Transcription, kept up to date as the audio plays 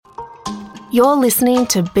You're listening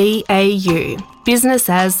to BAU, Business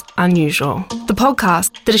as Unusual, the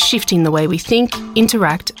podcast that is shifting the way we think,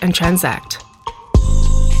 interact and transact.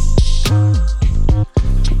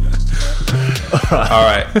 All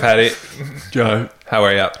right, Paddy. Joe. How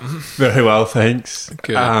are you? Very well, thanks.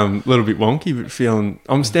 Good. A little bit wonky, but feeling...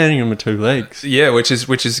 I'm standing on my two legs. Yeah, which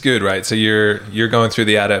is good, right? So you're going through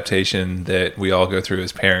the adaptation that we all go through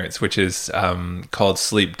as parents, which is called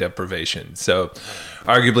sleep deprivation. So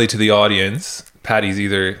arguably to the audience, Paddy's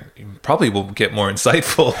probably will get more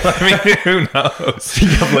insightful. I mean, who knows?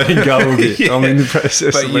 I'm letting go a bit. Yeah. I'm in the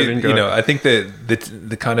process But of letting go. You know, I think that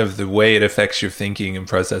the kind of the way it affects your thinking and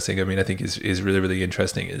processing, I mean, I think is really, really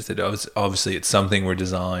interesting, is that obviously it's something we're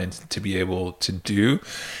designed to be able to do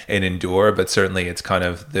and endure, but certainly it's kind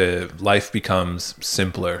of the life becomes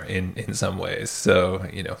simpler in some ways. So,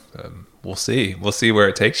 you know, we'll see where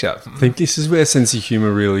it takes you. I think this is where sense of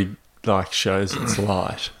humour really shows its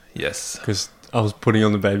light. Yes. Because I was putting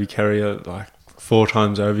on the baby carrier 4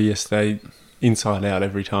 times over yesterday, inside out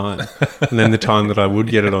every time. And then the time that I would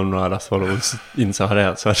get it on right, I thought it was inside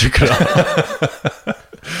out, so I took it off.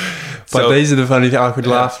 But these are the funny things. I could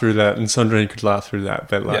laugh through that, and Sandrine could laugh through that.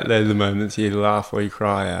 But they're the moments you laugh or you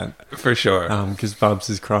cry at. For sure. Because Bubs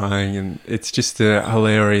is crying, and it's just a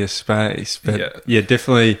hilarious space. But yeah,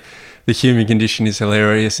 definitely the human condition is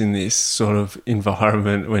hilarious in this sort of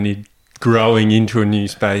environment when you're growing into a new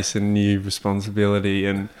space and new responsibility,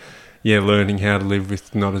 and learning how to live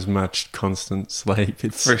with not as much constant sleep.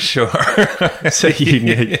 It's for sure. so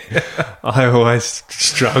unique. I always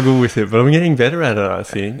struggle with it, but I'm getting better at it, I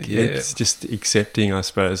think. It's just accepting, I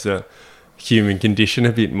suppose, the human condition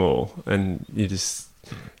a bit more, and you just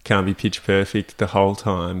can't be pitch perfect the whole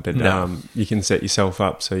time, but you can set yourself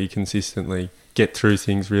up so you consistently get through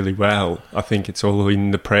things really well. I think it's all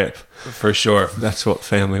in the prep. For sure. That's what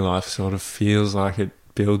family life sort of feels like. It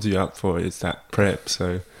builds you up for, is that prep.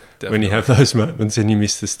 So when you have those moments and you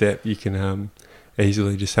miss the step, you can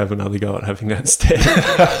easily just have another go at having that step.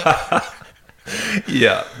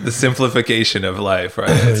 Yeah, the simplification of life, right?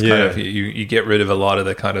 It's kind of you get rid of a lot of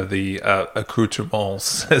the kind of the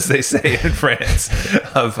accoutrements, as they say in France,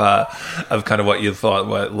 of kind of what you thought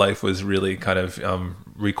what life was really kind of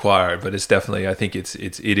required. But it's definitely, I think it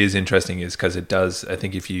is interesting, is because it does. I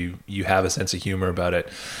think if you have a sense of humor about it,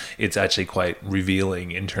 it's actually quite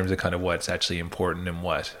revealing in terms of kind of what's actually important and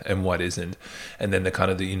what isn't. And then the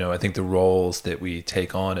kind of the, you know, I think the roles that we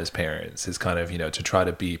take on as parents is kind of, you know, to try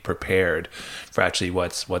to be prepared for actually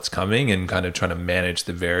what's coming, and kind of trying to manage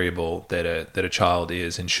the variable that a child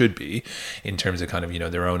is and should be in terms of kind of, you know,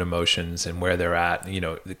 their own emotions and where they're at. You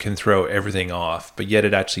know, it can throw everything off, but yet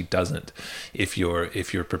it actually doesn't if you're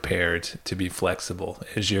prepared to be flexible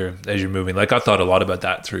as you're moving. Like, I thought a lot about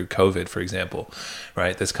that through COVID, for example,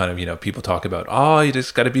 right? This kind of, you know, people talk about, you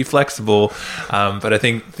just got to be flexible, but I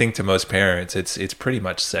think to most parents it's pretty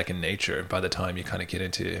much second nature by the time you kind of get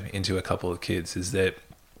into a couple of kids, is that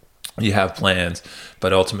you have plans,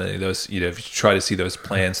 but ultimately those, you know, if you try to see those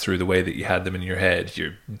plans through the way that you had them in your head,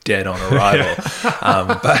 you're dead on arrival.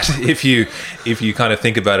 But if you kind of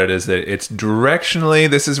think about it as that it's directionally,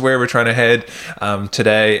 this is where we're trying to head.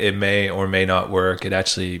 Today it may or may not work. It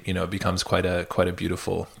actually, you know, becomes quite a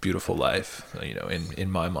beautiful life. You know, in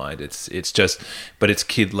my mind, it's just, but it's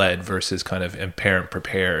kid led versus kind of parent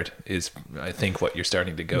prepared is, I think, what you're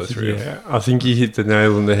starting to go through. Yeah, I think you hit the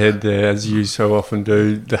nail on the head there, as you so often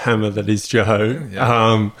do. The hammer that is Joe,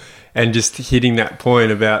 and just hitting that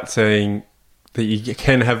point about saying that you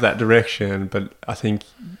can have that direction, but I think,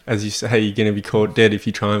 as you say, you're going to be caught dead if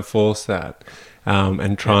you try and force that,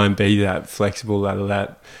 and try and be that flexible out of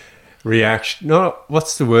that reaction.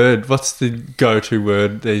 What's the go-to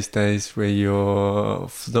word these days where you're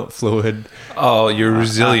not fluid? You're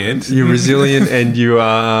resilient. You're resilient, and you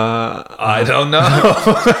are... I don't know.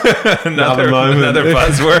 another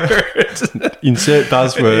buzzword. Insert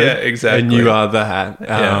buzzword. Yeah, exactly. And you are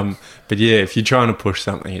that. But yeah, if you're trying to push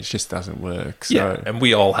something, it just doesn't work. So. Yeah, and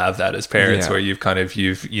we all have that as parents, where you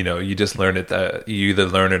just learn it, that you either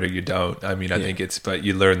learn it or you don't. I mean, I think but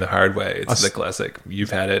you learn the hard way. It's the classic. You've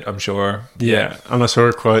had it, I'm sure. Yeah, and I saw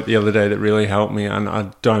a quote the other day that really helped me, and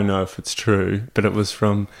I don't know if it's true, but it was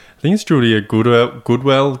from, I think it's Julia Goodell,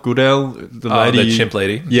 the lady. The chimp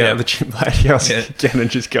lady. Yeah, the chimp lady. I was going to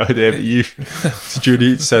just go there, but it's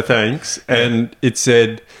Judy, so thanks. And it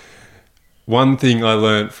said, one thing I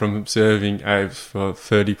learnt from observing apes for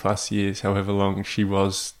 30 plus years, however long she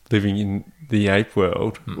was living in the ape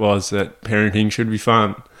world, was that parenting should be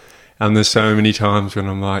fun. And there's so many times when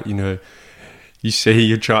I'm like, you know, you see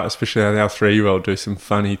your child, especially our 3-year-old, do some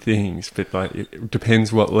funny things, but like it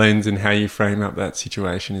depends what lens and how you frame up that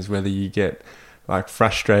situation, is whether you get like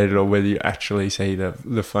frustrated, or whether you actually see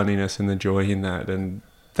the funniness and the joy in that, and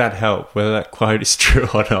that helped, whether that quote is true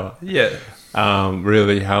or not. Yeah.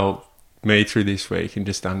 Really helped me through this week, and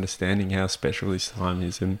just understanding how special this time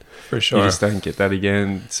is, and for sure you just don't get that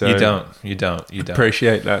again. So you don't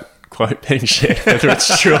appreciate that quote being shared, whether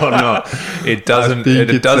it's true or not. It doesn't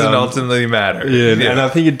ultimately matter. Yeah, and I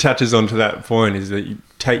think it touches onto that point, is that you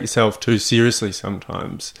take yourself too seriously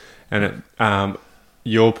sometimes, and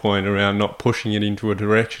your point around not pushing it into a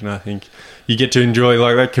direction, I think you get to enjoy,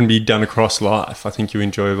 like, that can be done across life. I think you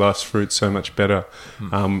enjoy life's fruits so much better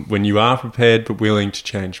when you are prepared but willing to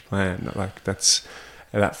change plan. Like, that's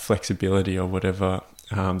that flexibility or whatever,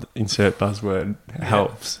 insert buzzword,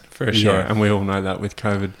 helps. For sure. Yeah, and we all know that with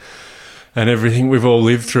COVID and everything we've all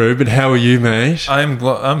lived through. But how are you, mate? I'm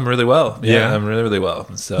really well. Yeah, I'm really, really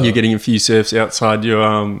well. So you're getting a few surfs outside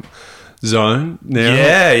your zone now.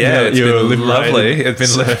 Yeah, it's been lovely.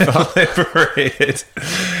 It's been liberated.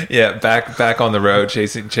 Yeah, back on the road,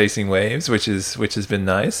 chasing waves, which has been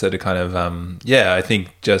nice. So to kind of I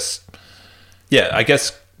think I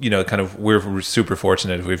guess, you know, kind of we're super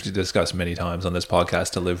fortunate, we've discussed many times on this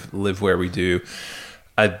podcast, to live where we do.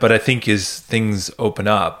 But I think as things open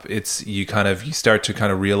up, you start to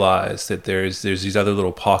kind of realize that there's these other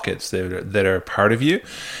little pockets that are part of you,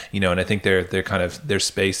 you know, and I think they're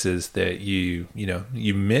spaces that you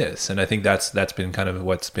miss, and I think that's been kind of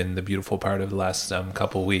what's been the beautiful part of the last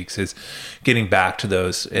couple of weeks, is getting back to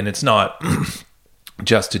those, and it's not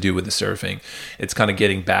just to do with the surfing. It's kind of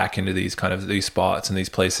getting back into these spots and these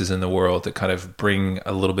places in the world that kind of bring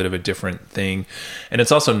a little bit of a different thing. And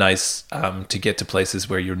it's also nice to get to places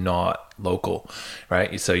where you're not local,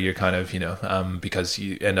 right? So you're kind of, you know, because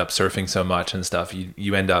you end up surfing so much and stuff,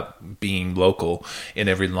 you end up being local in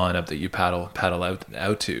every lineup that you paddle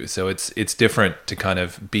out to. So it's different to kind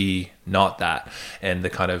of be not that, and the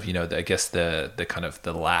kind of, you know, I guess the kind of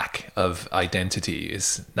the lack of identity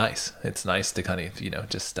is nice. It's nice to kind of, you know,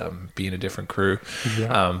 just be in a different crew,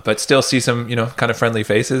 but still see some, you know, kind of friendly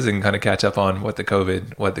faces, and kind of catch up on what the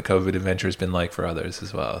COVID adventure has been like for others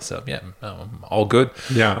as well. So yeah, all good.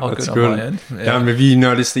 Yeah, all that's good good. on my end. Yeah. Have you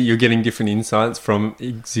noticed that you're getting different insights from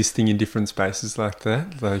existing in different spaces like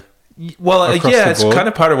that? Like, well, yeah, it's kind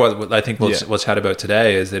of part of what I think we'll chat about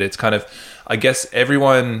today, is that it's kind of, I guess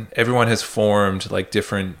everyone has formed like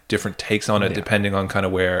different takes on it, depending on kind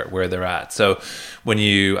of where they're at. So when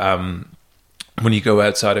you go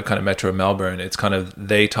outside of kind of Metro Melbourne, it's kind of,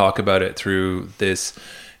 they talk about it through this.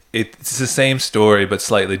 It's the same story, but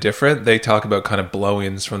slightly different. They talk about kind of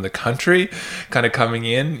blow-ins from the country kind of coming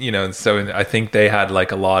in, you know, and so I think they had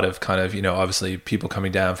like a lot of kind of, you know, obviously people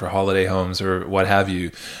coming down for holiday homes or what have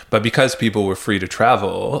you. But because people were free to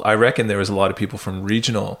travel, I reckon there was a lot of people from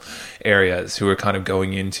regional areas who were kind of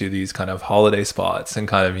going into these kind of holiday spots and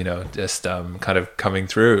kind of, you know, just kind of coming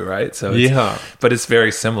through, right? So but it's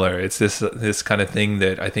very similar. It's this kind of thing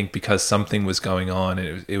that I think, because something was going on,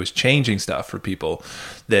 and it was changing stuff for people,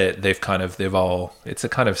 that it's a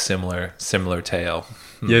kind of similar tale.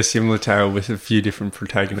 Yeah, similar tale with a few different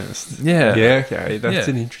protagonists. Yeah. Yeah, okay. That's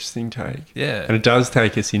an interesting take. Yeah. And it does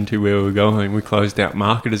take us into where we're going. We closed out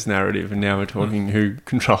marketer's narrative, and now we're talking who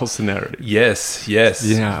controls the narrative. Yes.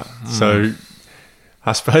 Yeah. So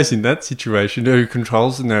I suppose in that situation, who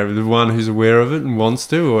controls the narrative? The one who's aware of it and wants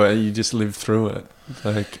to, or you just live through it?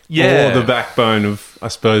 Like, or the backbone of, I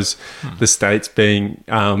suppose, the states being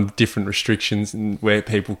different restrictions and where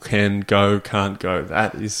people can go, can't go.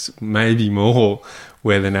 That is maybe more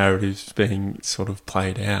where the narrative's being sort of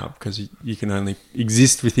played out, because you can only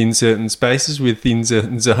exist within certain spaces, within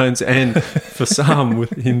certain zones, and for some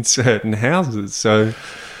within certain houses. So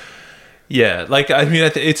yeah, like, I mean,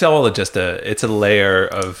 it's all just it's a layer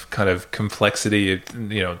of kind of complexity,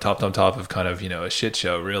 you know, top on top of kind of, you know, a shit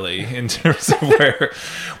show, really, in terms of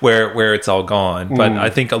where it's all gone. But I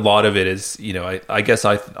think a lot of it is, you know, I guess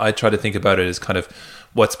I try to think about it as kind of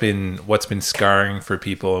what's been scarring for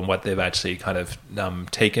people, and what they've actually kind of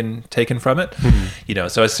taken from it. You know,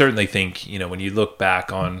 so I certainly think, you know, when you look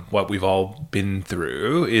back on what we've all been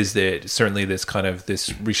through, is that certainly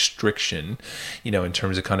this restriction, you know, in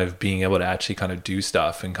terms of kind of being able to actually kind of do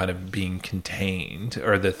stuff and kind of being contained,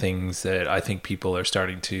 are the things that I think people are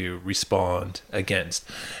starting to respond against,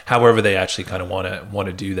 however they actually kind of want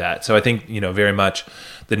to do that. So I think, you know, very much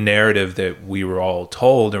the narrative that we were all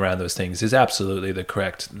told around those things is absolutely the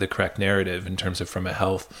correct narrative, in terms of from a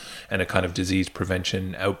health and a kind of disease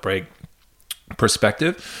prevention outbreak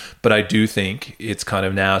perspective, but I do think it's kind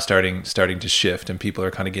of now starting to shift, and people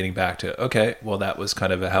are kind of getting back to, okay, well, that was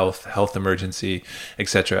kind of a health emergency,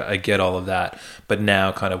 etc. I get all of that, but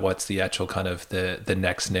now kind of what's the actual kind of the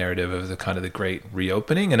next narrative of the kind of the great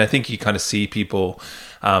reopening? And I think you kind of see people,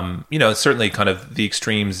 certainly kind of the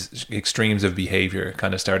extremes of behavior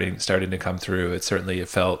kind of starting to come through. It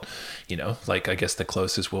felt, like I guess the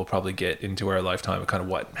closest we'll probably get into our lifetime of kind of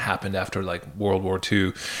what happened after like World War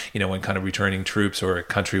II, when kind of returning troops or a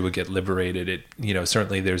country would get liberated. It,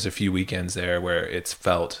 certainly there's a few weekends there where it's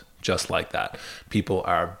felt just like that. People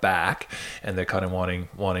are back and they're kind of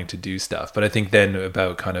wanting to do stuff. But I think then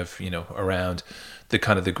about kind of, around the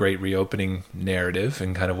kind of the great reopening narrative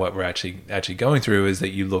and kind of what we're actually going through is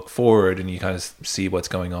that you look forward and you kind of see what's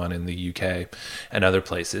going on in the UK and other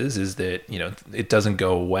places, is that, it doesn't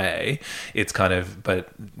go away. It's kind of, but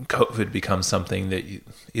COVID becomes something that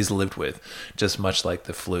is lived with, just much like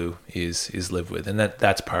the flu is lived with. And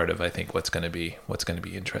that's part of, I think, what's going to be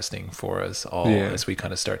interesting for us all as we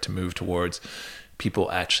kind of start to move towards people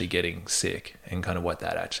actually getting sick and kind of what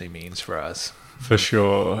that actually means for us. For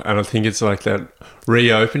sure. And I think it's like that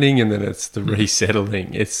reopening, and then it's the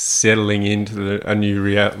resettling. It's settling into a new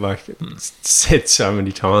reality. Like it's said so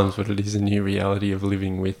many times, but it is a new reality of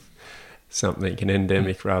living with something, an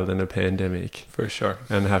endemic rather than a pandemic. For sure.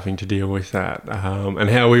 And having to deal with that. And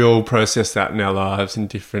how we all process that in our lives in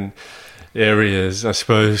different areas. I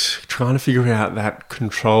suppose trying to figure out that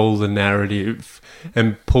control, the narrative,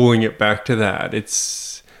 and pulling it back to that.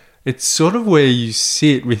 It's sort of where you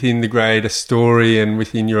sit within the greater story and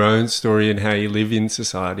within your own story and how you live in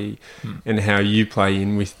society and how you play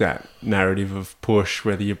in with that narrative of push,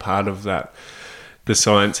 whether you're part of that, the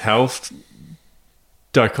science health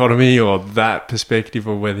dichotomy or that perspective,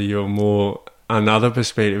 or whether you're more another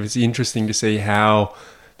perspective. It's interesting to see how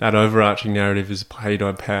that overarching narrative is played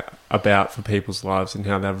about for people's lives and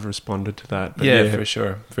how they've responded to that. But yeah, for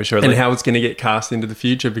sure. And how it's going to get cast into the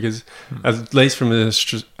future, because at least from an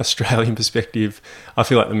Australian perspective, I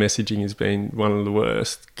feel like the messaging has been one of the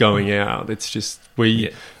worst going out. It's just, I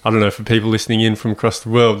don't know, for people listening in from across the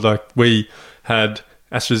world, like we had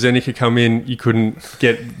AstraZeneca come in, you couldn't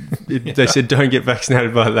get it, they said don't get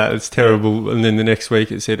vaccinated by that, it's terrible, and then the next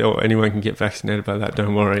week it said, oh, anyone can get vaccinated by that,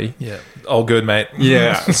 don't worry. Yeah, all good, mate.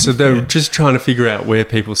 Yeah, so they were just trying to figure out where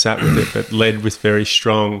people sat with it, but led with very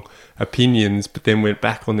strong opinions, but then went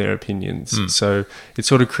back on their opinions. So it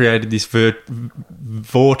sort of created this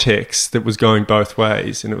vortex that was going both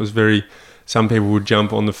ways, and it was very... Some people would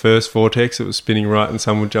jump on the first vortex that was spinning right, and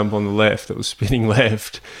some would jump on the left that was spinning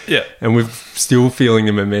left. Yeah. And we're still feeling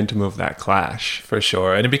the momentum of that clash. For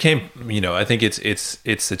sure. And it became, I think it's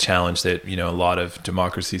the challenge that, a lot of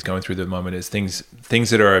democracies going through at the moment is things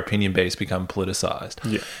that are opinion-based become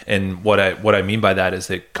politicized. Yeah. And what I mean by that is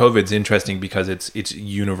that COVID's interesting because it's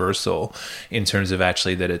universal in terms of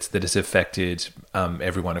actually that it's affected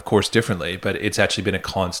everyone, of course, differently, but it's actually been a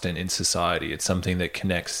constant in society. It's something that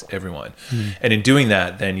connects everyone. And in doing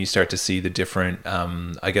that, then you start to see the different,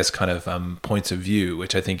 points of view,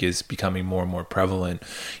 which I think is becoming more and more prevalent.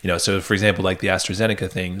 So for example, like the AstraZeneca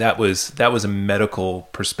thing, that was a medical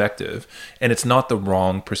perspective, and it's not the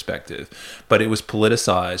wrong perspective, but it was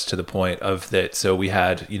politicized to the point of that. So we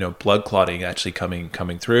had, blood clotting actually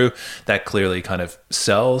coming through. That clearly kind of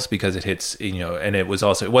sells because it hits, and it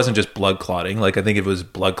wasn't just blood clotting. Like I think if it was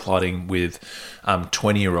blood clotting with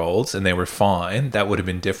 20-year-olds and they were fine, that would have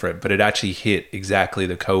been different. But it actually hit exactly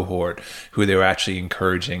the cohort who they were actually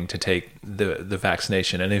encouraging to take the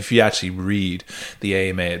vaccination. And if you actually read the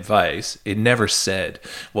AMA advice, it never said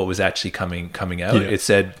what was actually coming out. Yeah. It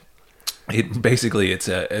said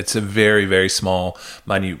it's a very, very small,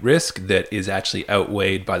 minute risk that is actually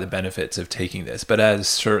outweighed by the benefits of taking this. But that is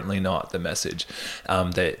certainly not the message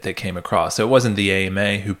that came across. So it wasn't the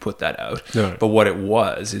AMA who put that out. No. But what it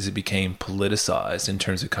was is it became politicized in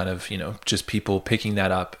terms of kind of, just people picking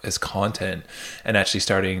that up as content and actually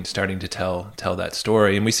starting to tell that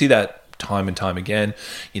story. And we see that time and time again.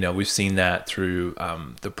 We've seen that through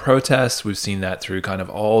the protests. We've seen that through kind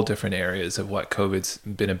of all different areas of what COVID's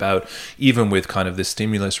been about, even with kind of the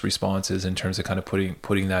stimulus responses in terms of kind of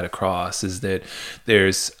putting that across, is that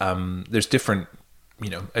there's different,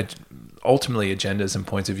 ultimately agendas and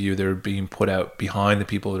points of view that are being put out behind the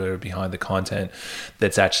people that are behind the content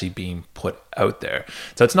that's actually being put out there.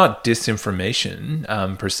 So it's not disinformation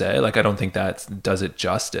per se. Like I don't think that does it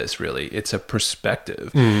justice really. It's a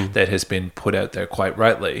perspective that has been put out there quite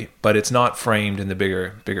rightly, but it's not framed in the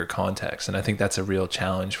bigger context. And I think that's a real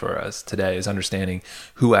challenge for us today, is understanding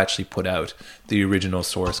who actually put out the original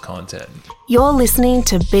source content. You're listening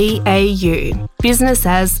to BAU, Business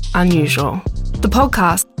as Unusual, the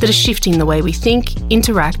podcast that is shifting shifting the way we think,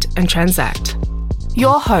 interact and transact.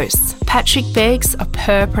 Your hosts, Patrick Beggs of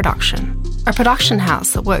Per Production, a production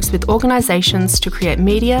house that works with organisations to create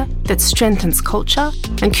media that strengthens culture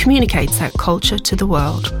and communicates that culture to the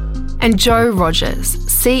world. And Joe Rogers,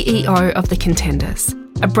 CEO of The Contenders,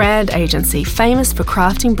 a brand agency famous for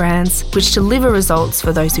crafting brands which deliver results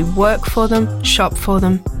for those who work for them, shop for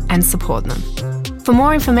them and support them. For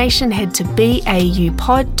more information, head to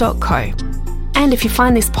baupod.co. And if you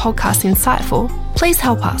find this podcast insightful, please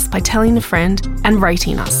help us by telling a friend and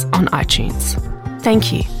rating us on iTunes.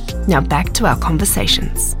 Thank you. Now back to our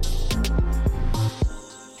conversations.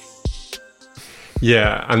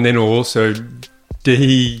 Yeah, and then also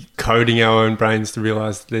decoding our own brains to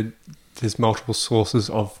realise that there's multiple sources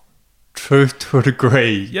of truth to a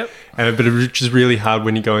degree. Yep. But which is really hard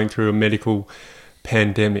when you're going through a medical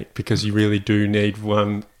pandemic, because you really do need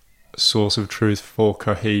one source of truth for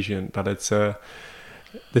cohesion. But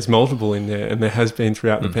there's multiple in there, and there has been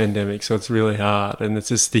throughout the pandemic, so it's really hard, and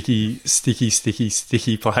it's a sticky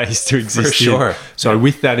place to exist for sure. in. So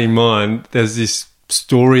with that in mind, there's this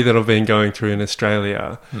story that I've been going through in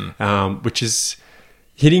Australia, which is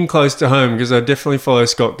hitting close to home, because I definitely follow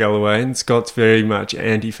Scott Galloway, and Scott's very much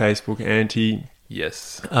anti-Facebook,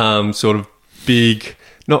 sort of big,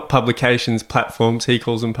 not publications, platforms, he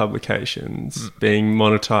calls them publications, being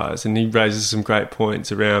monetized. And he raises some great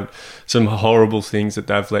points around some horrible things that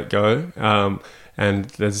they've let go. And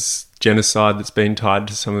there's genocide that's been tied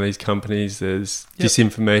to some of these companies. There's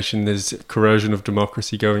disinformation. There's corrosion of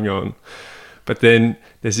democracy going on. But then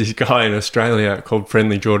there's this guy in Australia called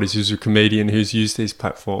Friendly Jordies, who's a comedian who's used these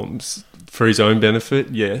platforms for his own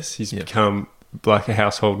benefit. Yes, he's become like a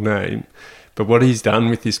household name. But what he's done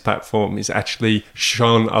with this platform is actually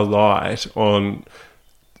shone a light on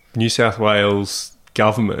New South Wales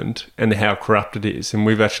government and how corrupt it is. And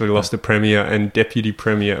we've actually lost a premier and deputy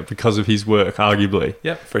premier because of his work, arguably.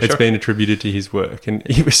 Yeah, for sure. It's been attributed to his work. And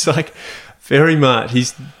he was like, very much,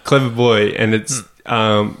 he's a clever boy, and it's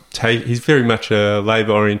he's very much a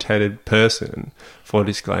Labor-orientated person. For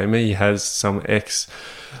disclaimer, he has some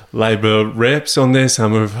ex-Labor reps on there.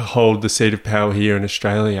 Some have hold the seat of power here in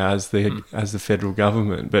Australia as the federal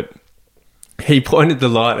government. But he pointed the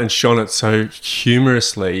light and shone it so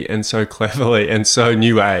humorously and so cleverly and so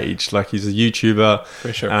new age. Like, he's a YouTuber,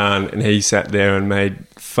 for sure. And he sat there and made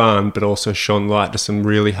fun, but also shone light to some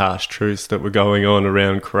really harsh truths that were going on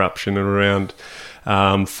around corruption and around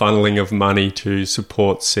funneling of money to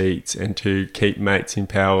support seats and to keep mates in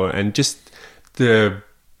power, and just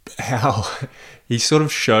how he sort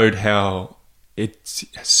of showed how it's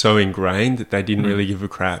so ingrained that they didn't really give a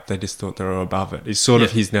crap. They just thought they were above it. It's sort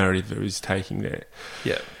of his narrative that he's taking there.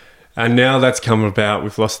 Yeah. And now that's come about.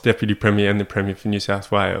 We've lost the Deputy Premier and the Premier for New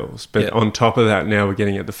South Wales. But on top of that, now we're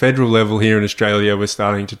getting at the federal level here in Australia, we're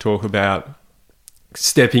starting to talk about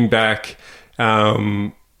stepping back,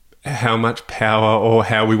 how much power or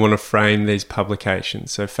how we want to frame these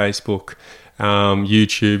publications. So Facebook,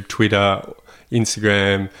 YouTube, Twitter,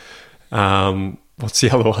 Instagram, what's the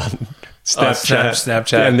other one?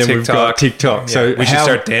 Snapchat, and then TikTok. we've got TikTok. Yeah, so we should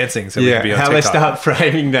start dancing so we can be on how TikTok. they start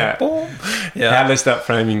framing that. Yeah. How they start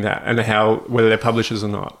framing that, and whether they're publishers or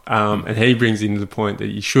not. And he brings into the point that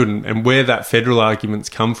you shouldn't, and where that federal arguments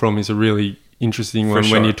come from is a really interesting one.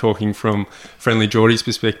 When you're talking from Friendly Jordies'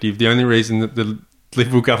 perspective. The only reason that the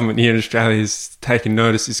Liberal government here in Australia has taken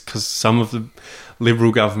notice is because some of the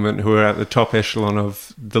Liberal government who are at the top echelon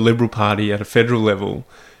of the Liberal Party at a federal level,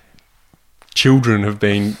 children have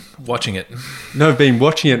been watching it. Have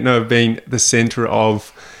been the centre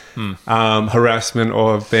of harassment,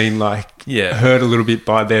 or have been hurt a little bit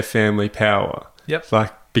by their family power. Yep.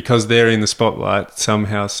 Like, because they're in the spotlight,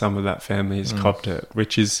 somehow some of that family has copped it,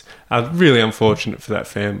 which is really unfortunate for that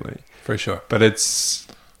family. For sure. But it's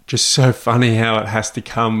just so funny how it has to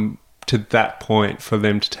come to that point for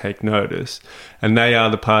them to take notice. And they are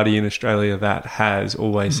the party in Australia that has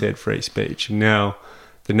always said free speech. And now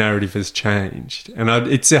the narrative has changed. And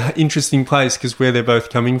it's an interesting place, because where they're both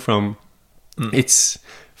coming from, it's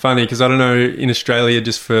funny, because I don't know, in Australia,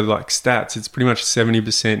 just for stats, it's pretty much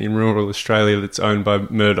 70% in rural Australia that's owned by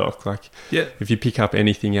Murdoch. If you pick up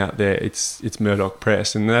anything out there, it's Murdoch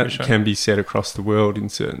Press. And that can be said across the world in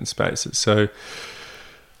certain spaces. So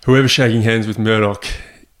whoever's shaking hands with Murdoch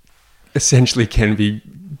essentially can be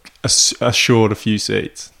assured a few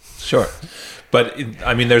seats. Sure. But,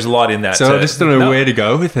 I mean, there's a lot in that. So I just don't know where to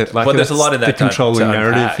go with it. But there's a lot in that the controlling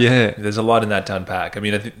narrative, unpack. There's a lot in that to unpack. I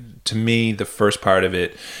mean, to me, the first part of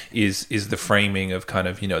it is the framing of kind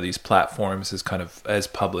of, these platforms as kind of as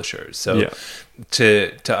publishers. So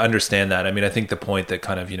to understand that, I mean, I think the point that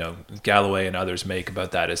kind of, Galloway and others make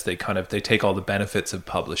about that is they take all the benefits of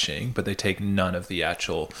publishing, but they take none of the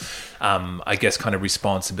actual, I guess, kind of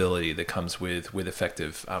responsibility that comes with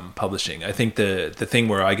effective publishing. I think the thing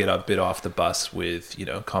where I get a bit off the bus with,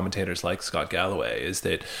 commentators like Scott Galloway is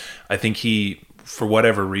that I think he, for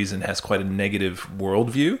whatever reason, has quite a negative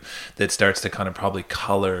worldview that starts to kind of probably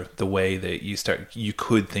color the way that you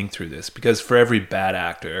could think through this. Because for every bad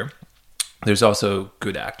actor, there's also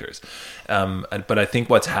good actors. But I think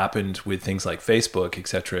what's happened with things like Facebook,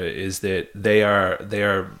 etc., is that they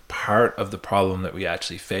are part of the problem that we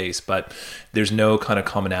actually face, but there's no kind of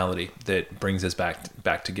commonality that brings us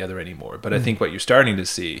back together anymore. But I think what you're starting to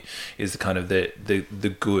see is the kind of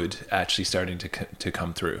the good actually starting to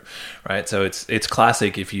come through, right? So it's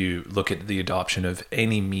classic if you look at the adoption of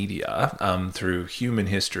any media through human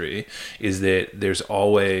history, is that there's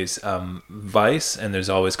always vice and there's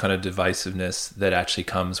always kind of divisiveness that actually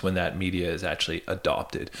comes when that media is actually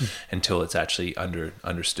adopted until it's actually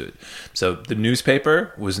understood. So the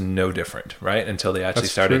newspaper was no different, right? Until they actually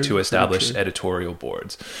started to establish editorial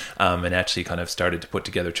boards and actually kind of started to put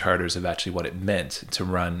together charters of actually what it meant to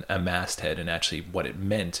run a masthead and actually what it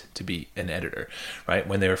meant to be an editor, right?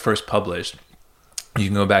 When they were first published, you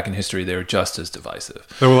can go back in history, they were just as divisive.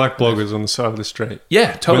 They were like bloggers on the side of the street.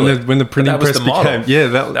 Yeah, totally. When the printing press became... Yeah,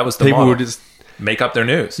 that was the people model. Would just make up their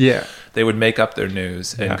news. Yeah. They would make up their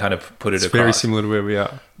news and kind of put it across. Very similar to where we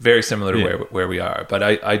are. Very similar to where we are. But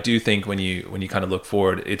I do think when you kind of look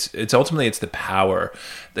forward, it's ultimately the power,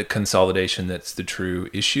 the consolidation that's the true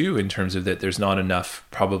issue, in terms of that there's not enough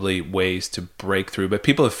probably ways to break through. But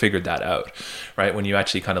people have figured that out, right? When you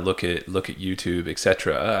actually kind of look at YouTube,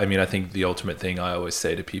 etc. I mean, I think the ultimate thing I always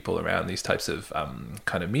say to people around these types of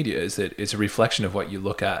kind of media is that it's a reflection of what you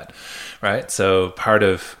look at, right? So part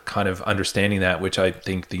of kind of understanding that, which I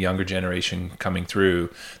think the younger generation coming through,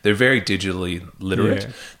 they're very digitally literate.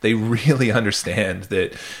 Yeah. They really understand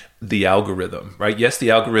that the algorithm, right? Yes, the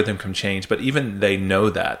algorithm can change, but even they know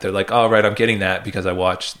that. They're like, oh, right, I'm getting that because I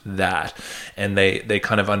watched that. And they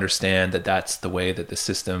kind of understand that that's the way that the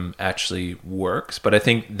system actually works. But I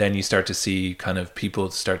think then you start to see kind of people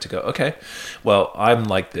start to go, okay, well, I'm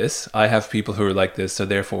like this. I have people who are like this, so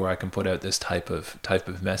therefore I can put out this type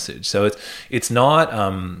of message. So it's not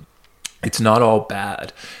all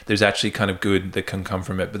bad. There's actually kind of good that can come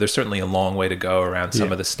from it, but there's certainly a long way to go around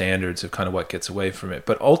some of the standards of kind of what gets away from it.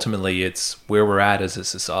 But ultimately, it's where we're at as a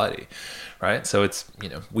society, right? So it's,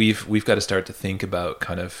 we've got to start to think about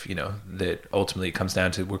kind of, that ultimately it comes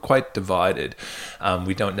down to we're quite divided.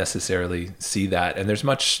 We don't necessarily see that, and there's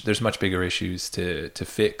much bigger issues to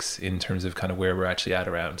fix in terms of kind of where we're actually at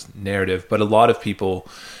around narrative. But a lot of people,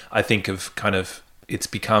 I think, have kind of, it's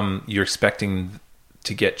become, you're expecting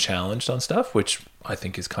to get challenged on stuff, which I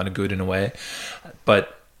think is kind of good in a way.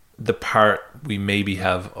 But the part we maybe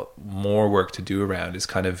have more work to do around is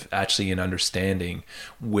kind of actually in understanding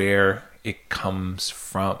where it comes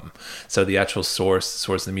from. So the actual source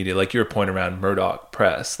of the media, like your point around Murdoch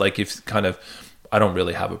Press, like if kind of, I don't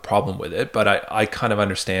really have a problem with it, but I kind of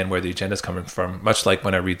understand where the agenda's coming from, much like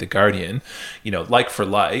when I read The Guardian, like for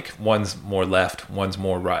like, one's more left, one's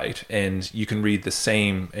more right, and you can read the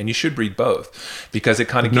same, and you should read both, because it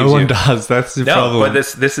kind of gives you... No one does, that's the problem. No, but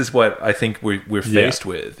this is what I think we're faced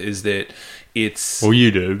with, is that it's... Well,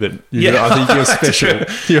 you do, but I think you're special.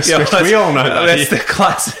 You're special. We all know that. That's the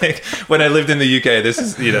classic. When I lived in the UK, this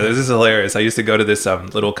is hilarious. I used to go to this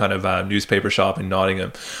little kind of newspaper shop in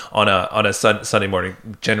Nottingham on a Sunday morning,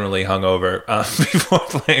 generally hungover, before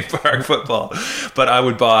playing park football. But I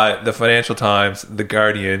would buy the Financial Times, the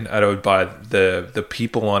Guardian, and I would buy the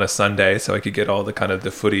People on a Sunday, so I could get all the kind of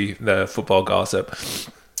the football gossip.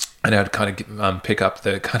 And I'd kind of pick up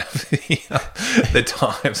the kind of the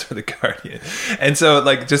Times or the Guardian, and so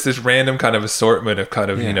like just this random kind of assortment of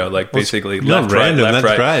kind of basically left right,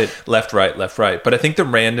 left right. But I think the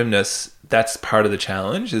randomness, that's part of the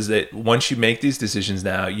challenge, is that once you make these decisions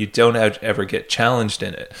now, you don't ever get challenged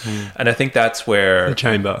in it, and I think that's where the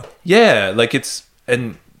chamber. Yeah, like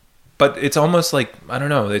but it's almost like, I don't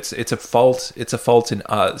know, it's a fault in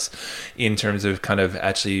us in terms of kind of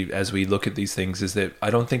actually, as we look at these things, is that I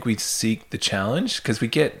don't think we seek the challenge, because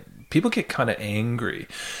people get kind of angry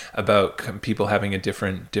about people having a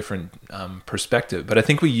different perspective. But I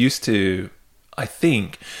think we used to,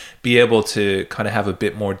 be able to kind of have a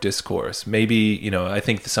bit more discourse. Maybe, I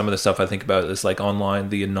think some of the stuff I think about is like online,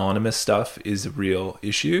 the anonymous stuff is a real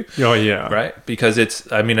issue. Oh yeah. Right? Because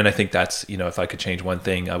and I think that's, if I could change one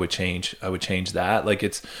thing, I would change that. Like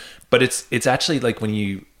it's actually like when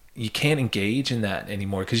you you can't engage in that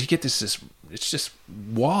anymore, because you get this it's just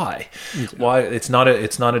why it's not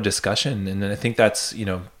a discussion. And I think that's, you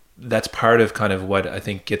know, that's part of kind of what I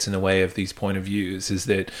think gets in the way of these point of views, is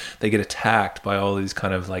that they get attacked by all these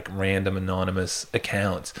kind of like random anonymous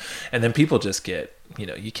accounts, and then people just get, you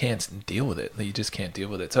know, you can't deal with it. You just can't deal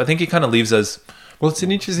with it. So I think it kind of leaves us. Well, it's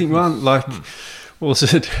an interesting one. Like, also,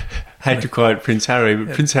 hate to quote Prince Harry,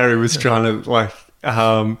 but Prince Harry was trying to, like,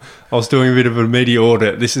 I was doing a bit of a media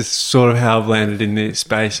audit. This is sort of how I've landed in the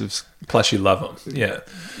space of. Plus, you love him.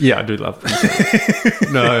 Yeah, I do love Prince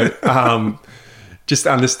Harry. No, just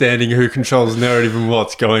understanding who controls the narrative and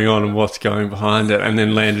what's going on and what's going behind it, and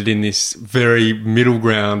then landed in this very middle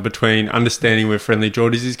ground between understanding where Friendly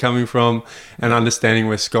Jordies is coming from and understanding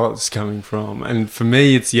where Scott's coming from. And for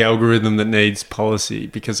me, it's the algorithm that needs policy,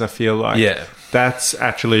 because I feel like that's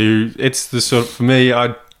actually, it's the sort of, for me,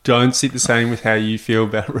 I don't sit the same with how you feel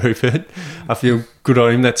about Rupert. I feel good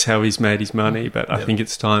on him. That's how he's made his money. But I think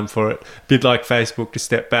it's time for it, a bit like Facebook, to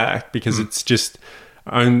step back, because it's just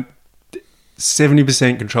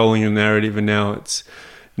 70% controlling the narrative, and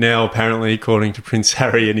now apparently, according to Prince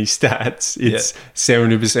Harry and his stats, it's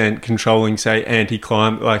 70% controlling, say,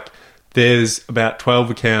 anti-climate. Like, there's about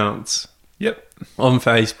 12 accounts on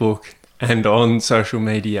Facebook and on social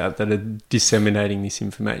media that are disseminating this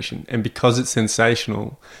information. And because it's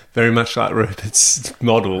sensational, very much like Rupert's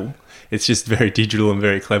model, it's just very digital and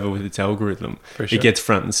very clever with its algorithm. For sure. It gets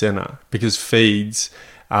front and center, because feeds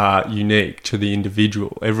are unique to the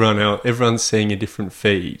individual. Everyone's seeing a different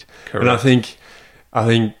feed. Correct. And I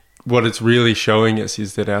think what it's really showing us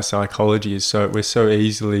is that our psychology is we're so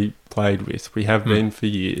easily played with. We have been for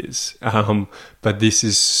years. But this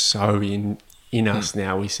is so in us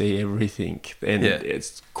now. We see everything, and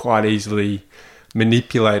it's quite easily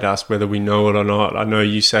manipulate us, whether we know it or not. I know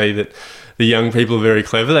you say that the young people are very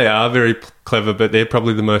clever. They are very clever, but they're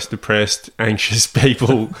probably the most depressed, anxious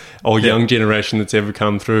people or young generation that's ever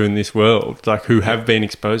come through in this world, like, who have been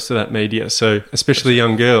exposed to that media. So especially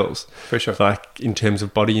young girls, for sure, like in terms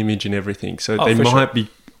of body image and everything. So they might be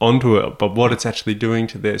onto it, but what it's actually doing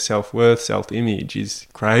to their self-worth, self-image is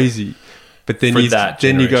crazy. But then you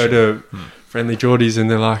go to Friendly Jordies and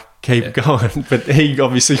they're like, keep going. But he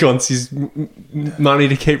obviously wants his money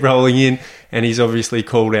to keep rolling in, and he's obviously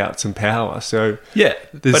called out some power. So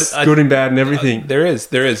there's good and bad and everything. There is.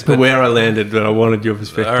 But where I landed, but I wanted your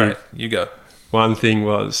perspective. All right, you go. One thing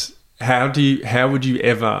was, how would you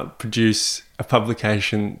ever produce a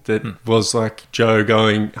publication that was like Joe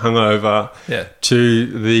going hungover to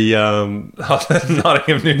the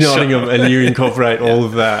Nottingham and you incorporate all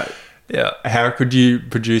of that? Yeah. How could you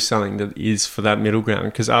produce something that is for that middle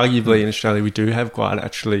ground? Because arguably in Australia, we do have quite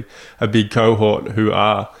actually a big cohort who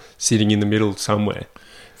are sitting in the middle somewhere.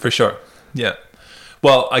 For sure. Yeah.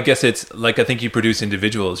 Well, I guess it's like, I think you produce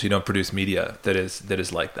individuals, you don't produce media that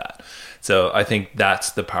is like that. So I think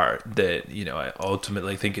that's the part that, you know, I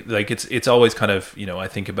ultimately think, like, it's always kind of, you know, I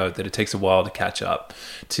think about that it takes a while to catch up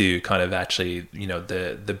to kind of actually, you know,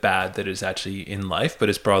 the bad that is actually in life, but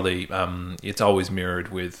it's broadly, it's always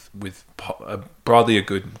mirrored with broadly a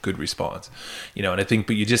good response, you know. And I think,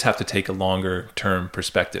 but you just have to take a longer term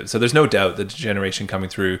perspective. So there's no doubt that the generation coming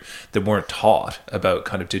through that weren't taught about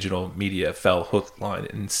kind of digital media fell hook, line,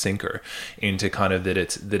 and sinker into kind of that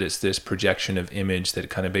it's this projection of image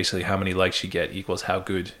that kind of basically how many likes you get equals how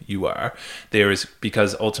good you are. There is,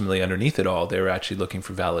 because ultimately underneath it all, they were actually looking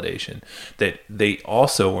for validation that they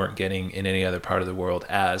also weren't getting in any other part of the world,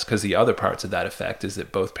 because the other parts of that effect is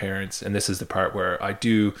that both parents, and this is the part where I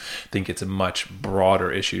do think it's a much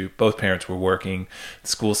broader issue, both parents were working. The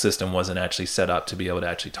school system wasn't actually set up to be able to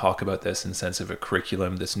actually talk about this in the sense of a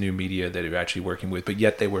curriculum, this new media that you're actually working with, but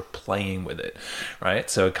yet they were playing with it, right?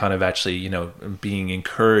 So kind of actually, you know, being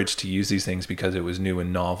encouraged to use these things because it was new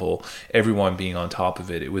and novel, everyone being on top of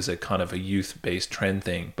it. It was a kind of a youth-based trend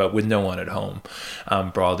thing, but with no one at home,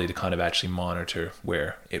 broadly, to kind of actually monitor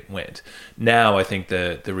where it went. Now, I think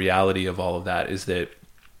the reality of all of that is that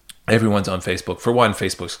everyone's on Facebook. For one,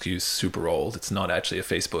 Facebook's super old. It's not actually a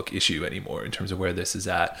Facebook issue anymore in terms of where this is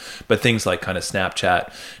at. But things like kind of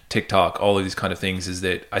Snapchat, TikTok, all of these kind of things, is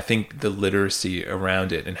that I think the literacy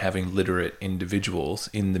around it and having literate individuals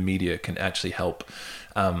in the media can actually help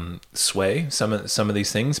sway some of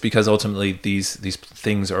these things, because ultimately these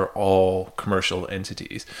things are all commercial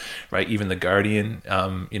entities, right? Even the Guardian,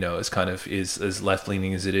 you know, is kind of is as left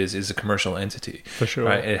leaning as it is a commercial entity, for sure,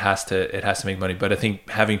 right? It has to make money. But I think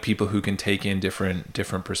having people who can take in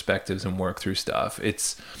different perspectives and work through stuff,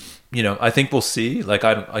 I think we'll see. Like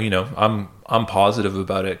I'm positive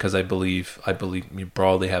about it because I believe you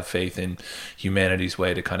broadly have faith in humanity's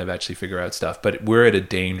way to kind of actually figure out stuff. But we're at a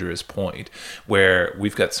dangerous point where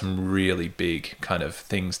we've got some really big kind of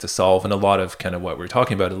things to solve, and a lot of kind of what we're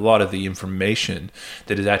talking about, a lot of the information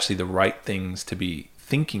that is actually the right things to be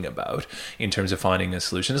thinking about in terms of finding a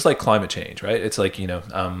solution. It's like climate change, right? It's like,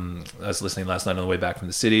 I was listening last night on the way back from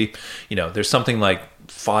the city, there's something like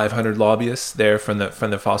 500 lobbyists there from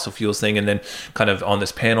the fossil fuels thing. And then kind of on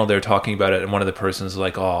this panel, they're talking about it. And one of the persons was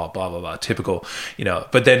like, oh, blah, blah, blah, typical,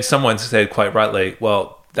 but then someone said quite rightly,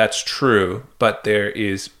 well, that's true, but there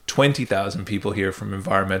is 20,000 people here from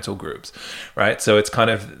environmental groups, right? So it's kind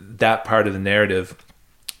of that part of the narrative.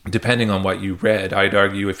 Depending on what you read, I'd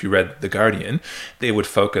argue if you read The Guardian, they would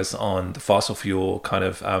focus on the fossil fuel kind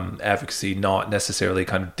of advocacy, not necessarily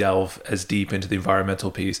kind of delve as deep into the environmental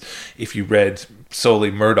piece. If you read solely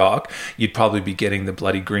Murdoch, you'd probably be getting the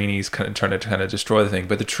bloody greenies kind of trying to kind of destroy the thing.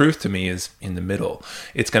 But the truth to me is in the middle.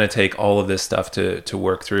 It's going to take all of this stuff to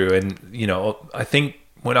work through. And, I think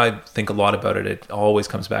when I think a lot about it, it always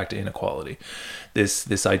comes back to inequality.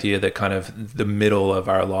 This idea that kind of the middle of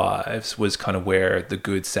our lives was kind of where the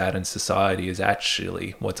good, sad in society is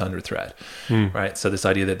actually what's under threat, right? So this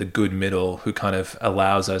idea that the good middle who kind of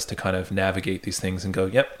allows us to kind of navigate these things and go,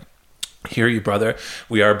 yep, hear you, brother.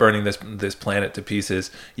 We are burning this planet to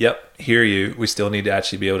pieces. Yep, hear you. We still need to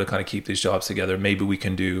actually be able to kind of keep these jobs together. Maybe we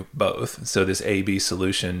can do both. So this A-B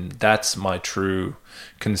solution, that's my true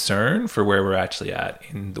concern for where we're actually at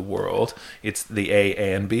in the world. It's the A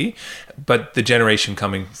and B. But the generation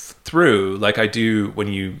coming through, like I do when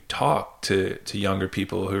you talk to younger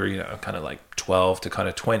people who are, kind of like 12 to kind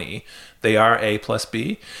of 20, they are A plus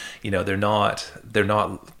B. They're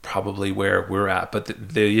not probably where we're at, but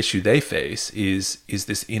the issue they face is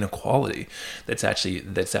this inequality that's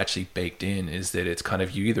actually baked in, is that it's kind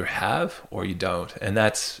of you either have or you don't. And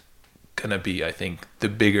that's going to be, I think, the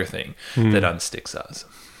bigger thing that unsticks us.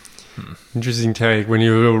 Interesting take. When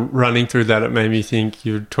you were running through that, it made me think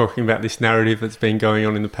you were talking about this narrative that's been going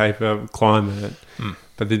on in the paper, climate.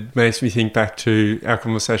 But it makes me think back to our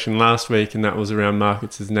conversation last week, and that was around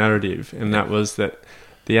Marcus' narrative. And that was that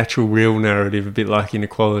the actual real narrative, a bit like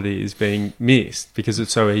inequality, is being missed because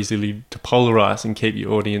it's so easily to polarize and keep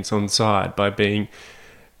your audience on side by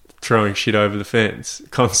throwing shit over the fence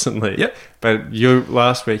constantly. Yep. But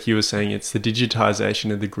last week you were saying it's the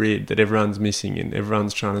digitization of the grid that everyone's missing, and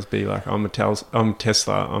everyone's trying to be like, I'm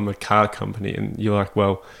Tesla, I'm a car company. And you're like,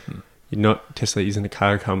 well, you're not, Tesla isn't a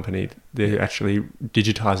car company. They're actually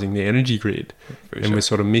digitizing the energy grid. We're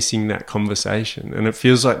sort of missing that conversation. And it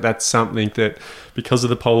feels like that's something that, because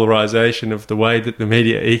of the polarization of the way that the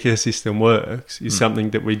media ecosystem works, is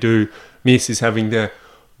something that we do miss, is having the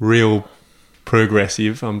real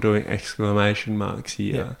progressive, I'm doing exclamation marks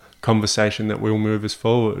here, conversation that will move us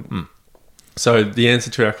forward. So the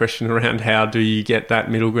answer to our question around how do you get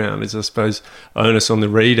that middle ground is, I suppose, onus on the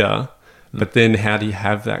reader, but then how do you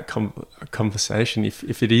have that conversation?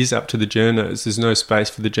 If it is up to the journos, there's no space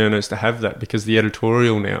for the journos to have that, because the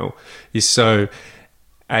editorial now is so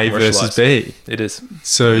A versus B. It is.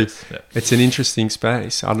 So it's an interesting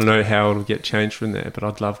space. I don't know how it'll get changed from there, but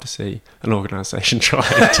I'd love to see an organisation try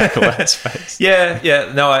and tackle that space.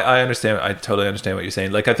 Yeah. No, I understand. I totally understand what you're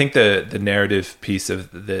saying. Like, I think the narrative piece of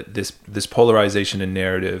this polarization in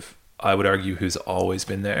narrative, I would argue, who's always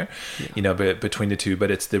been there, but between the two, but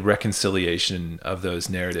it's the reconciliation of those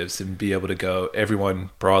narratives and be able to go, everyone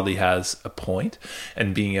broadly has a point,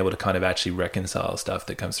 and being able to kind of actually reconcile stuff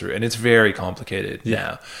that comes through. And it's very complicated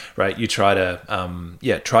now, right? You try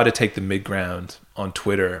to take the mid ground on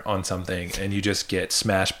Twitter on something, and you just get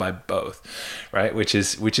smashed by both, right? Which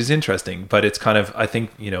is interesting, but it's kind of, I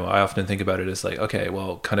think, I often think about it as like, okay,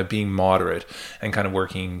 well, kind of being moderate and kind of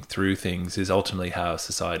working through things is ultimately how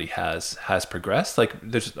society has progressed. Like,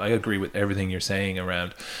 I agree with everything you're saying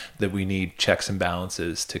around that we need checks and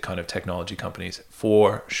balances to kind of technology companies,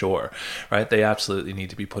 for sure, right? They absolutely need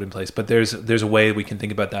to be put in place, but there's a way we can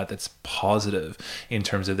think about that that's positive, in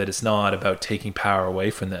terms of that it's not about taking power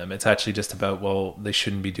away from them. It's actually just about, well, they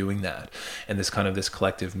shouldn't be doing that, and this kind of this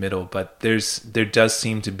collective middle. But there does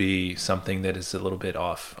seem to be something that is a little bit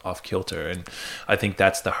off kilter, and I think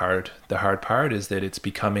that's the hard part, is that it's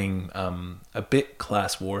becoming a bit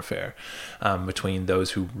class warfare between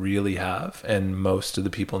those who really have and most of the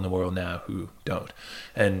people in the world now who don't.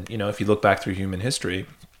 And if you look back through human history,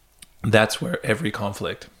 that's where every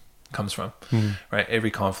conflict comes from, right?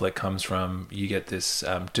 Every conflict comes from, you get this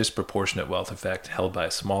disproportionate wealth effect held by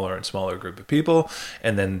a smaller and smaller group of people,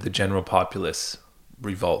 and then the general populace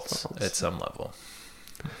revolts at some level.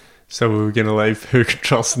 So we were going to leave who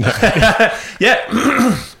controls that.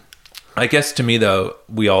 Yeah. I guess to me though,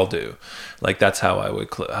 we all do. Like that's how I would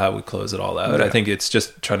how we close it all out. Yeah. I think it's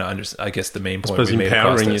just trying to understand. I guess the main point we made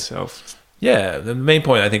empowering across this. yourself. Yeah, the main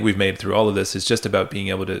point I think we've made through all of this is just about being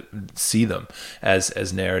able to see them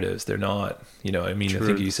as narratives. They're not, you know, I mean, True. I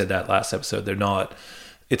think you said that last episode. They're not.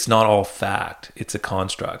 It's not all fact. It's a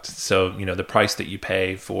construct. So, you know, the price that you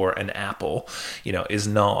pay for an apple, you know, is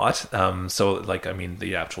not. So, like, I mean,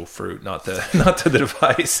 the actual fruit, not the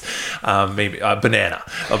device. Maybe a banana.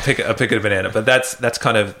 I'll pick a banana. But that's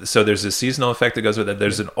kind of, so there's a seasonal effect that goes with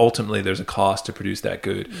it. Ultimately there's a cost to produce that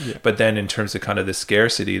good. Yeah. But then in terms of kind of the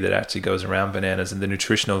scarcity that actually goes around bananas and the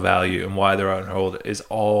nutritional value and why they're on hold is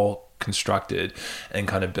all constructed and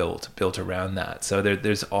kind of built around that. So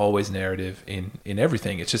there's always narrative in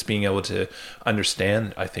everything. It's just being able to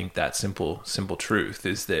understand, I think, that simple truth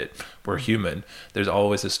is that we're human. There's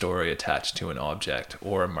always a story attached to an object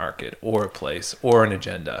or a market or a place or an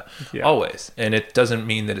agenda. Yeah. Always. And it doesn't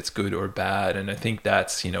mean that it's good or bad. And I think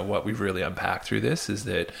that's, you know, what we've really unpacked through this is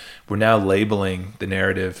that we're now labeling the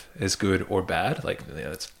narrative as good or bad. Like, you know,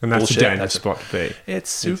 that's bullshit. A dangerous spot to be. It's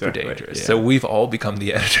super dangerous. Yeah. So we've all become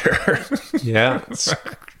the editor. Yeah, it's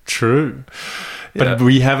true. Yeah. But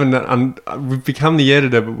we haven't. We've become the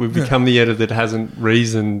editor, but we've become the editor that hasn't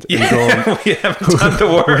reasoned and gone. We haven't done the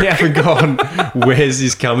work. We haven't gone. Where's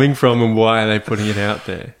this coming from, and why are they putting it out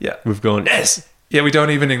there? Yeah, we've gone. Yes. Yeah, we don't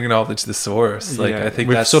even acknowledge the source. Like, yeah. I think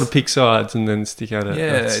we've that's sort of pick sides and then stick out.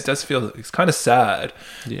 It does feel. It's kind of sad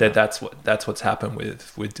Yeah. that's what's happened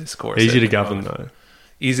with discourse. Easy to govern though.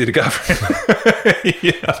 Easy to govern.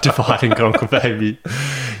 Yeah. Divide and conquer, baby.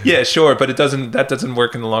 Yeah, sure, but that doesn't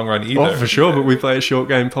work in the long run either. Oh, for sure. But we play a short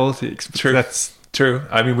game politics. True. That's true.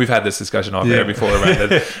 I mean, we've had this discussion off air before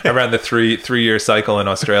around the three-year cycle in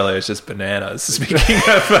Australia. It's just bananas. Speaking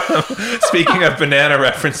of banana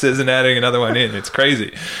references and adding another one in, it's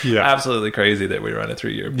crazy. Yeah, absolutely crazy that we run a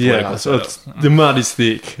 3-year political so the mud is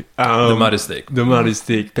thick. The mud is thick. The mud is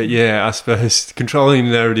thick. But yeah, I suppose controlling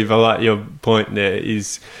the narrative. I like your point there.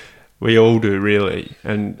 Is we all do really,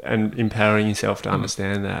 and empowering yourself to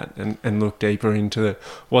understand that and look deeper into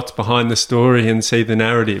what's behind the story and see the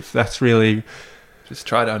narrative. That's really. Just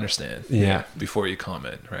try to understand, before you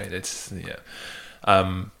comment, right? It's you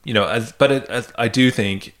know, I do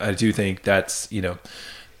think that's, you know,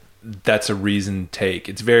 that's a reasoned take.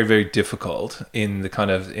 It's very, very difficult in the kind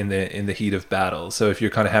of in the heat of battle. So if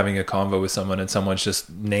you're kind of having a convo with someone and someone's just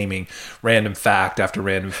naming random fact after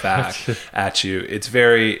random fact at you, it's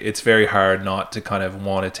very hard not to kind of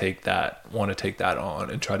want to take that on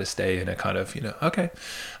and try to stay in a kind of, you know, okay,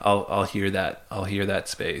 I'll hear that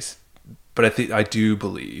space. But I do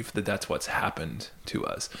believe that that's what's happened to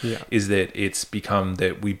us, is that it's become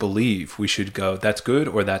that we believe we should go, that's good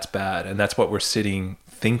or that's bad. And that's what we're sitting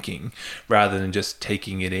thinking rather than just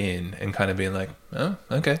taking it in and kind of being like, oh,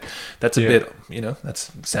 okay, that's a bit, you know, that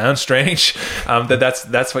sounds strange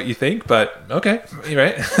that's what you think, but okay,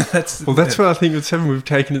 right. That's what I think it's happened. We've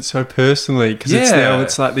taken it so personally because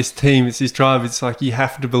it's like this team, it's this drive. It's like you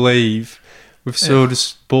have to believe. We've sort of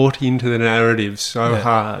bought into the narrative so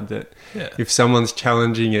hard that if someone's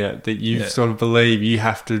challenging it, that you sort of believe you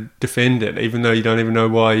have to defend it, even though you don't even know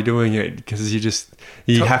why you're doing it, because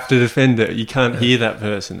you have to defend it. You can't hear that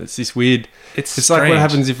person. It's this weird. It's like what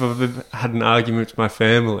happens if I've ever had an argument with my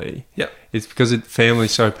family. Yeah, it's because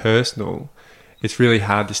family's so personal. It's really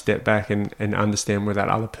hard to step back and understand where that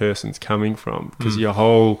other person's coming from, because your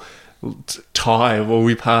whole tie of all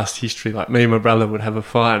we past history, like me and my brother would have a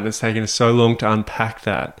fight, and it's taken us so long to unpack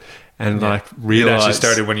that and like realize. It actually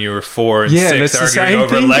started when you were 4 and 6 arguing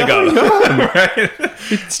over Lego. Right?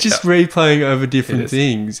 It's just replaying over different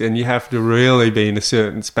things, and you have to really be in a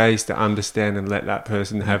certain space to understand and let that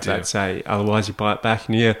person have that say. Otherwise, you bite back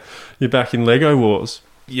and you're back in Lego wars.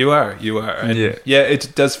 You are. And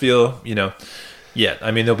it does feel, you know. Yeah,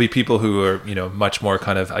 I mean, there'll be people who are, you know, much more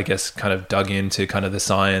kind of, I guess, kind of dug into kind of the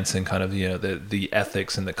science and kind of, you know, the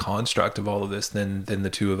ethics and the construct of all of this than the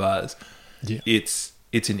two of us. Yeah. It's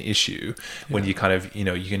an issue when you kind of, you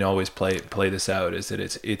know, you can always play this out, is that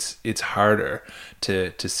it's harder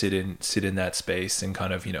to sit in that space and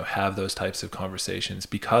kind of, you know, have those types of conversations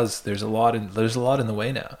because there's a lot in the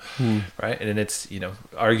way now, right? And it's, you know,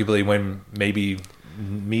 arguably when maybe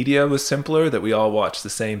media was simpler, that we all watched the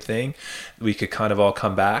same thing, we could kind of all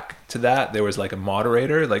come back to that. There was like a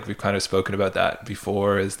moderator, like we've kind of spoken about that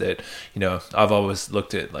before, is that, you know, I've always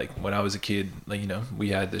looked at, like when I was a kid, like, you know, we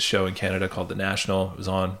had this show in Canada called The National. It was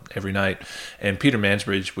on every night, and Peter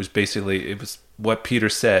Mansbridge was basically, it was what Peter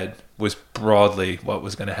said was broadly what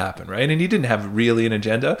was going to happen, right? And he didn't have really an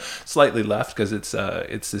agenda, slightly left because it's the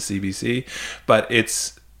CBC, but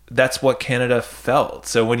it's that's what Canada felt.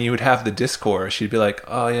 So when you would have the discourse, you'd be like,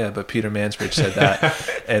 oh yeah, but Peter Mansbridge said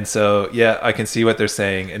that. And so, yeah, I can see what they're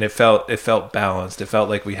saying. And it felt balanced. It felt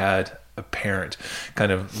like we had a parent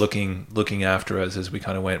kind of looking after us as we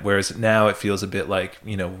kind of went. Whereas now it feels a bit like,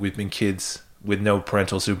 we've been kids with no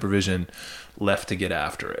parental supervision left to get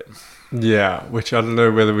after it. Yeah, which I don't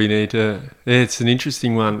know whether we need to... It's an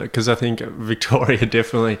interesting one, because I think Victoria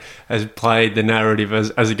definitely has played the narrative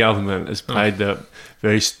as a government, has played the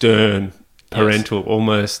very stern, parental,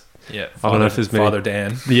 almost... Yeah, I don't know if there's many... Father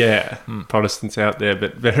Dan. Yeah, Protestants out there,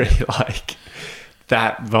 but very like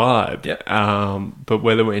that vibe. Yeah. But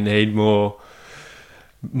whether we need more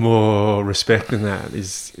respect than that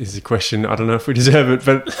is a question. I don't know if we deserve it,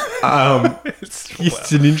 but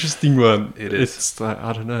it's an interesting one. It is. It's like,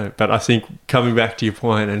 I don't know, but I think coming back to your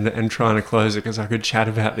point and trying to close it, because I could chat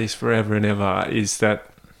about this forever and ever, is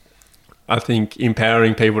that I think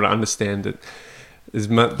empowering people to understand that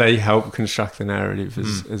they help construct the narrative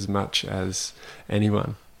as much as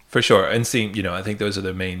anyone. For sure. And seeing, I think those are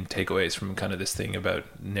the main takeaways from kind of this thing about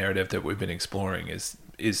narrative that we've been exploring is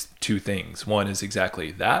two things. One is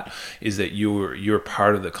exactly that, is that you're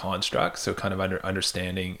part of the construct. So kind of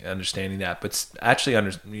understanding that, but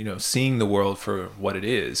actually seeing the world for what it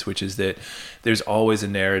is, which is that there's always a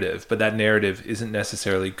narrative, but that narrative isn't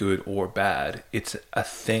necessarily good or bad. It's a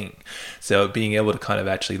thing. So being able to kind of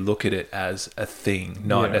actually look at it as a thing,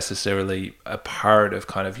 not necessarily a part of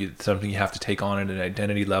kind of something you have to take on at an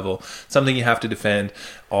identity level, something you have to defend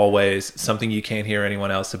always, something you can't hear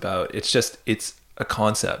anyone else about. It's a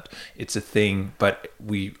concept, it's a thing, but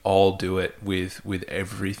we all do it with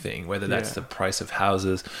everything, whether that's the price of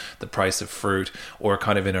houses, the price of fruit, or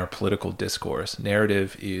kind of in our political discourse.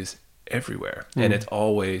 Narrative is everywhere, and it's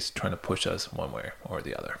always trying to push us one way or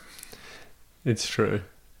the other. It's true.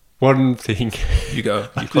 One thing you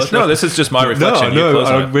close. No, this is just my reflection.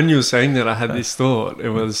 When you were saying that, I had this thought. It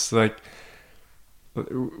was like,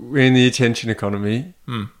 we're in the attention economy,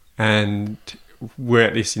 and we're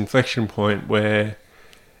at this inflection point where,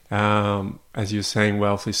 as you were saying,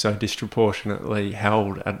 wealth is so disproportionately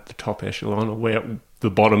held at the top echelon, or where the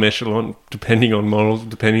bottom echelon, depending on morals,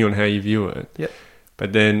 depending on how you view it. Yep.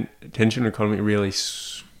 But then attention economy really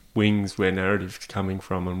swings where narrative's coming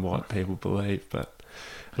from and what people believe. But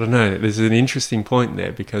I don't know, there's an interesting point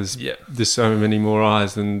there, because there's so many more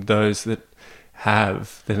eyes than those that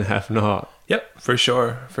have than have not. Yep, for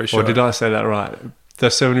sure. Or did I say that right?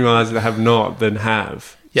 There's so many eyes that have not than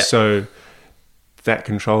have. Yeah. So that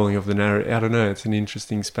controlling of the narrative, I don't know, it's an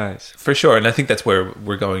interesting space. For sure. And I think that's where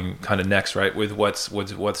we're going kind of next, right? With what's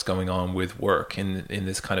going on with work in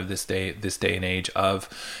this kind of this day and age of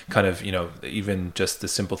kind of, even just the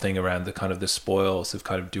simple thing around the kind of the spoils of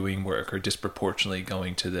kind of doing work, or disproportionately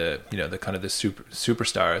going to the, the kind of the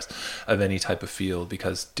superstars of any type of field,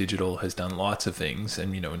 because digital has done lots of things.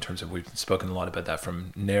 And, in terms of, we've spoken a lot about that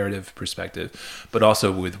from narrative perspective, but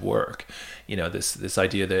also with work, this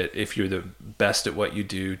idea that if you're the best at what you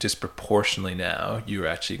do, disproportionately now you're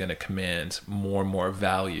actually going to command more and more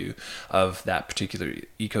value of that particular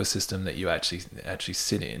ecosystem that you actually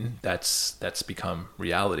sit in. That's become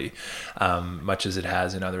reality, much as it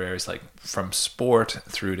has in other areas, like from sport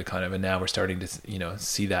through to kind of, and now we're starting to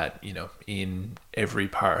see that in every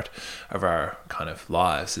part of our kind of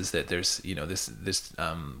lives, is that there's this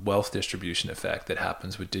wealth distribution effect that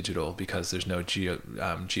happens with digital, because there's no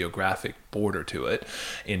geographic border to it.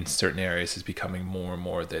 In certain areas is becoming more and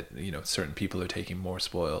more that certain people are taking more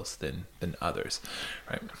spoils than others,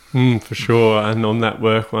 right? For sure. And on that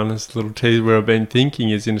work one, as a little teaser where I've been thinking,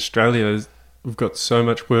 is in Australia we've got so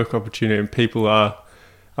much work opportunity, and people are,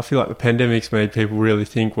 I feel like the pandemic's made people really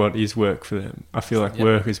think what is work for them. I feel like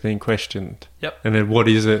work is being questioned. Yep. And then what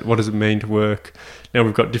is it? What does it mean to work? Now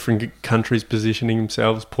we've got different countries positioning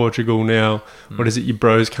themselves. Portugal now, what is it? Your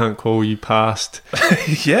bros can't call you past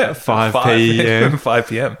 5 p.m. 5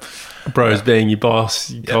 p.m. Bros being your boss,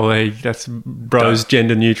 your colleague. That's bros. Done.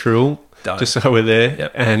 Gender neutral. Done. Just so we're there.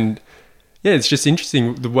 Yep. And yeah, it's just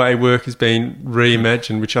interesting the way work has been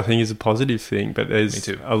reimagined, which I think is a positive thing. But there's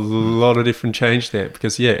a lot of different change there,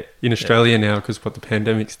 because in Australia now, because what the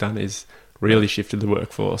pandemic's done is really shifted the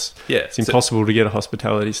workforce. Yeah, it's impossible to get a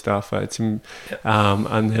hospitality staffer. And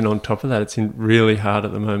then on top of that, it's really hard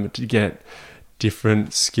at the moment to get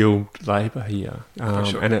different skilled labour here.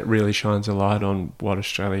 And it really shines a light on what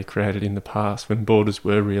Australia created in the past, when borders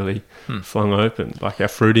were really flung open. Like our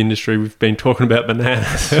fruit industry, we've been talking about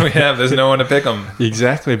bananas. We have. There's no one to pick them.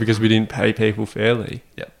 Exactly, because we didn't pay people fairly.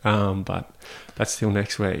 Yep. But That's still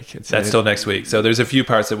next week. Still next week. So there's a few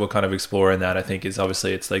parts that we'll kind of explore in that. I think is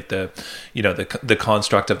obviously it's like the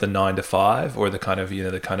construct of the 9 to 5, or the kind of or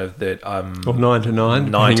 9 to 9,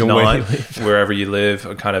 9 to 9, wherever you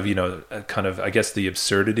live. Kind of I guess the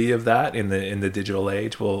absurdity of that in the digital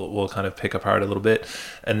age. We'll kind of pick apart a little bit,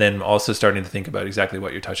 and then also starting to think about exactly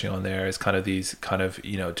what you're touching on there is kind of these kind of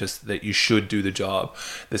just that you should do the job.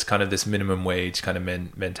 This minimum wage kind of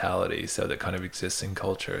mentality, so that kind of exists in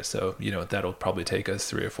culture. So that'll probably take us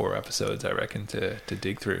 3 or 4 episodes, I reckon, to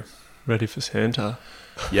dig through. Ready for Santa?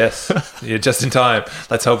 Yes. Yeah, just in time.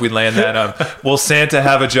 Let's hope we land that. Will Santa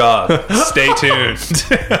have a job? Stay tuned.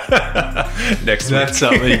 Next week. That's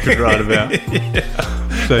something you could write about. Yeah.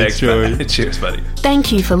 Thanks, Joey. Cheers, buddy.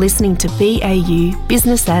 Thank you for listening to BAU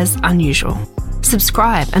Business as Unusual.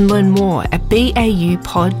 Subscribe and learn more at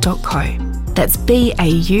baupod.co. That's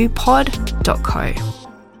baupod.co.